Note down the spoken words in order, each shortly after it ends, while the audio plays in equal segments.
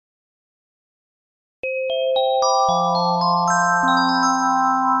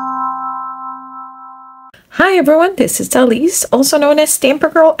Hi everyone, this is Dalis, also known as Stamper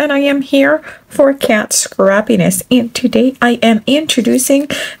Girl, and I am here for Kat Scrappiness. And today I am introducing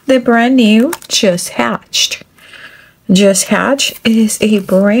the brand new Just Hatched. Just Hatched is a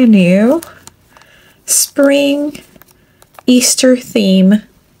brand new spring Easter theme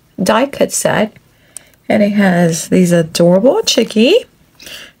die cut set, and it has these adorable chickie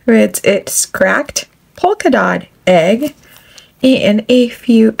with its cracked polka dot egg and a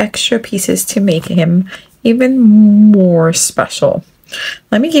few extra pieces to make him even more special.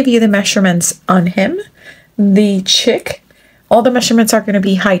 Let me give you the measurements on him. The chick, all the measurements are going to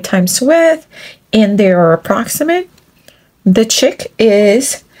be height times width, and they are approximate. The chick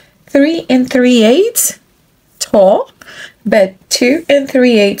is 3 3/8 tall, but 2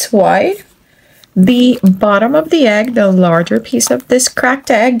 3/8 wide. The bottom of the egg, the larger piece of this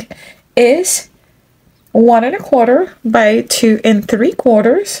cracked egg, is 1 1/4 by 2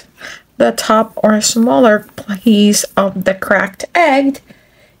 3/4. The top or smaller piece of the cracked egg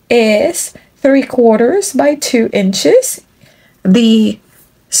is 3/4 by 2 inches. The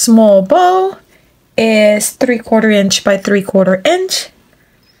small bow is 3/4 inch by 3/4 inch.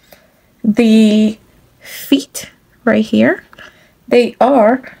 The feet right here, they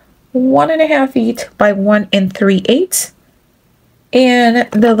are 1 1/2 feet by 1 3/8. And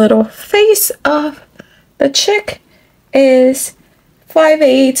the little face of the chick is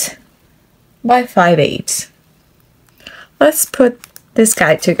 5/8 by 5/8. Let's put this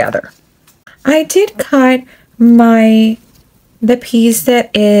guy together. I did cut the piece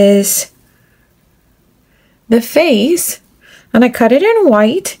that is the face, and I cut it in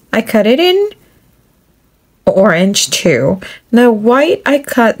white. I cut it in orange too. The white, I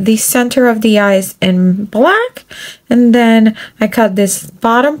cut the center of the eyes in black, and then I cut this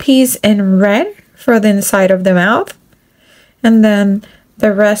bottom piece in red for the inside of the mouth, and then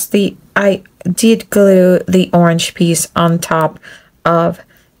the rest, I did glue the orange piece on top of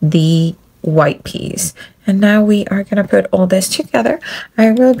the white piece. And now we are going to put all this together.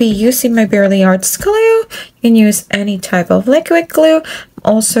 I will be using my Barely Arts glue. You can use any type of liquid glue. I'm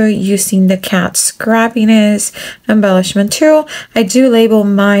also using the Kat Scrappiness embellishment tool. I do label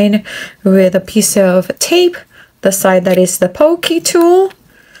mine with a piece of tape. The side that is the pokey tool,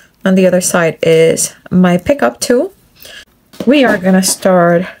 and the other side is my pickup tool. We are going to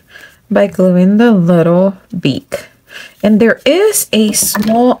start by gluing the little beak. And there is a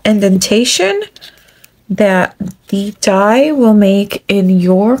small indentation that the die will make in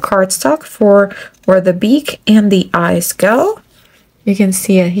your cardstock for where the beak and the eyes go. You can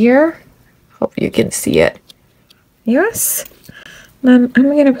see it here. Hope you can see it. Yes. Then I'm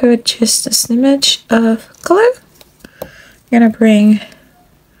going to put just a smidge of glue. I'm going to bring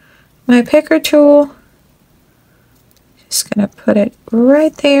my picker tool. Just going to put it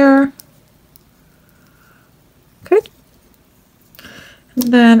right there. Good.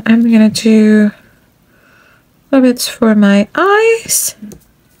 And then I'm going to do little bits for my eyes.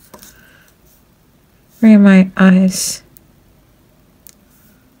 Bring my eyes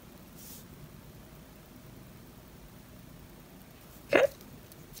okay.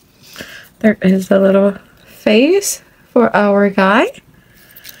 There is a little face for our guy.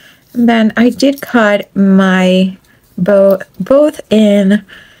 And then I did cut my bow both in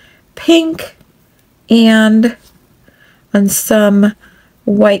pink and on some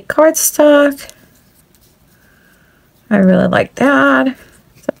white cardstock. I really like that.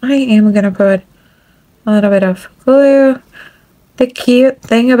 So I am going to put a little bit of glue. The cute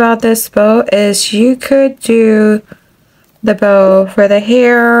thing about this bow is you could do the bow for the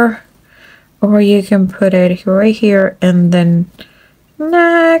hair, or you can put it right here and then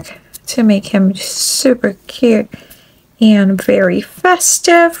neck to make him super cute and very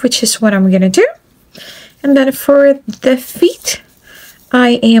festive, which is what I'm going to do. And then for the feet,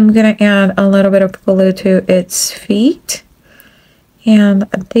 I am going to add a little bit of glue to its feet, and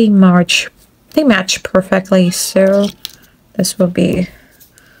they match perfectly, so this will be,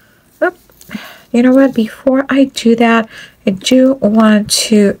 oh, you know what, before I do that, I do want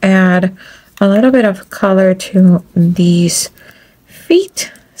to add a little bit of color to these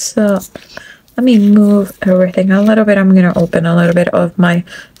feet. So let me move everything a little bit. I'm going to open a little bit of my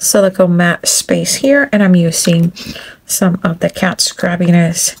silicone matte space here, and I'm using some of the Kat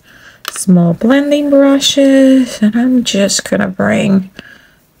Scrappiness small blending brushes, and I'm just going to bring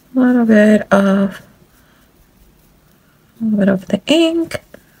a little bit of the ink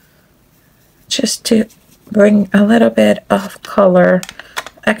just to bring a little bit of color,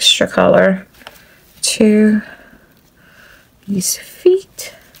 extra color to these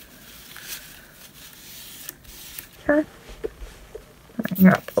feet. Okay. Bring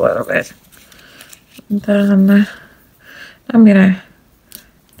up a little bit. Then I'm gonna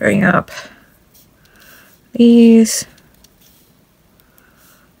bring up these.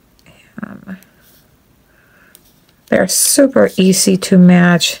 They're super easy to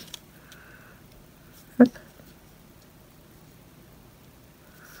match.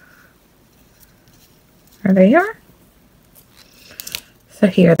 There they are. So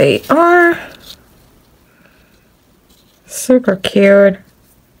here they are. Super cute.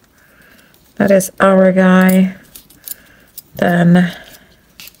 That is our guy. Then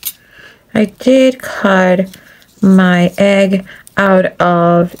I did cut my egg out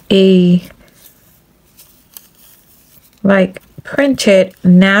of a like printed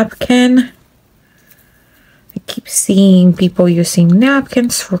napkin. I keep seeing people using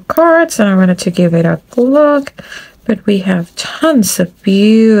napkins for cards, and I wanted to give it a look. But we have tons of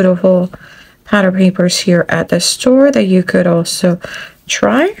beautiful pattern papers here at the store that you could also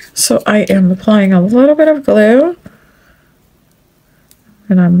try. So I am applying a little bit of glue.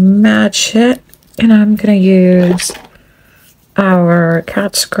 I'm gonna match it, and I'm gonna use our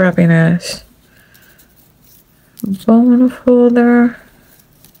Kat Scrappiness bone folder.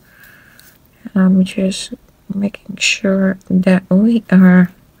 I'm just making sure that we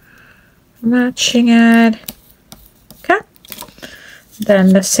are matching it. Okay.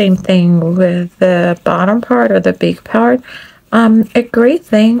 Then the same thing with the bottom part or the big part. A great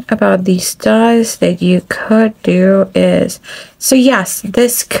thing about these dies that you could do is, so yes,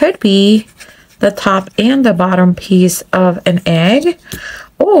 this could be the top and the bottom piece of an egg,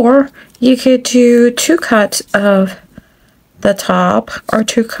 or you could do 2 cuts of the top or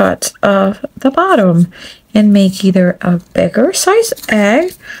 2 cuts of the bottom and make either a bigger size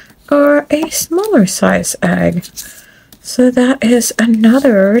egg or a smaller size egg. So that is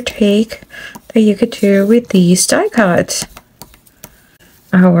another take that you could do with these die cuts.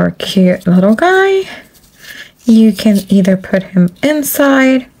 Our cute little guy, you can either put him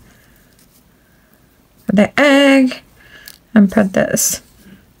inside the egg and put this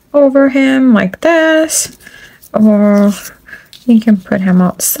over him like this, or you can put him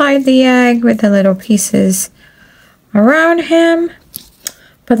outside the egg with the little pieces around him.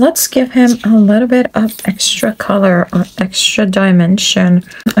 But let's give him a little bit of extra color or extra dimension.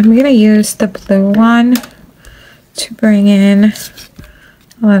 I'm gonna use the blue one to bring in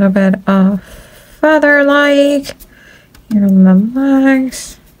a little bit of feather like here on the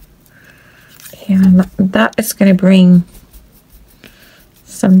legs, and that is going to bring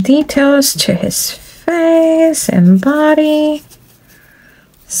some details to his face and body.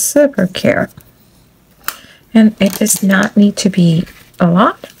 Super cute. And it does not need to be a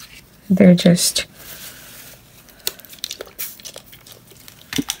lot. They're just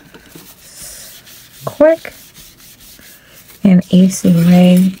quick and easy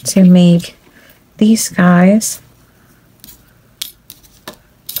way to make these guys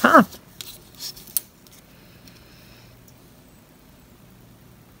pop.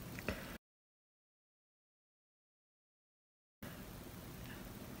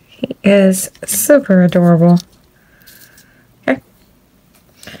 He is super adorable. Okay.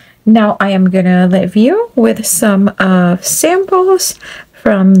 Now I am gonna leave you with some samples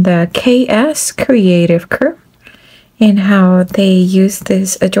from the KS Creative Crew and how they use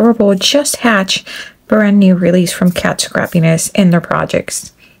this adorable Just Hatch brand new release from Kat Scrappiness in their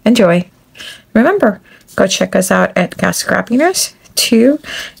projects. Enjoy! Remember, go check us out at Kat Scrappiness to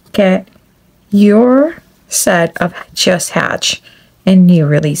get your set of Just Hatch and new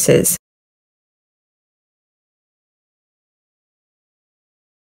releases.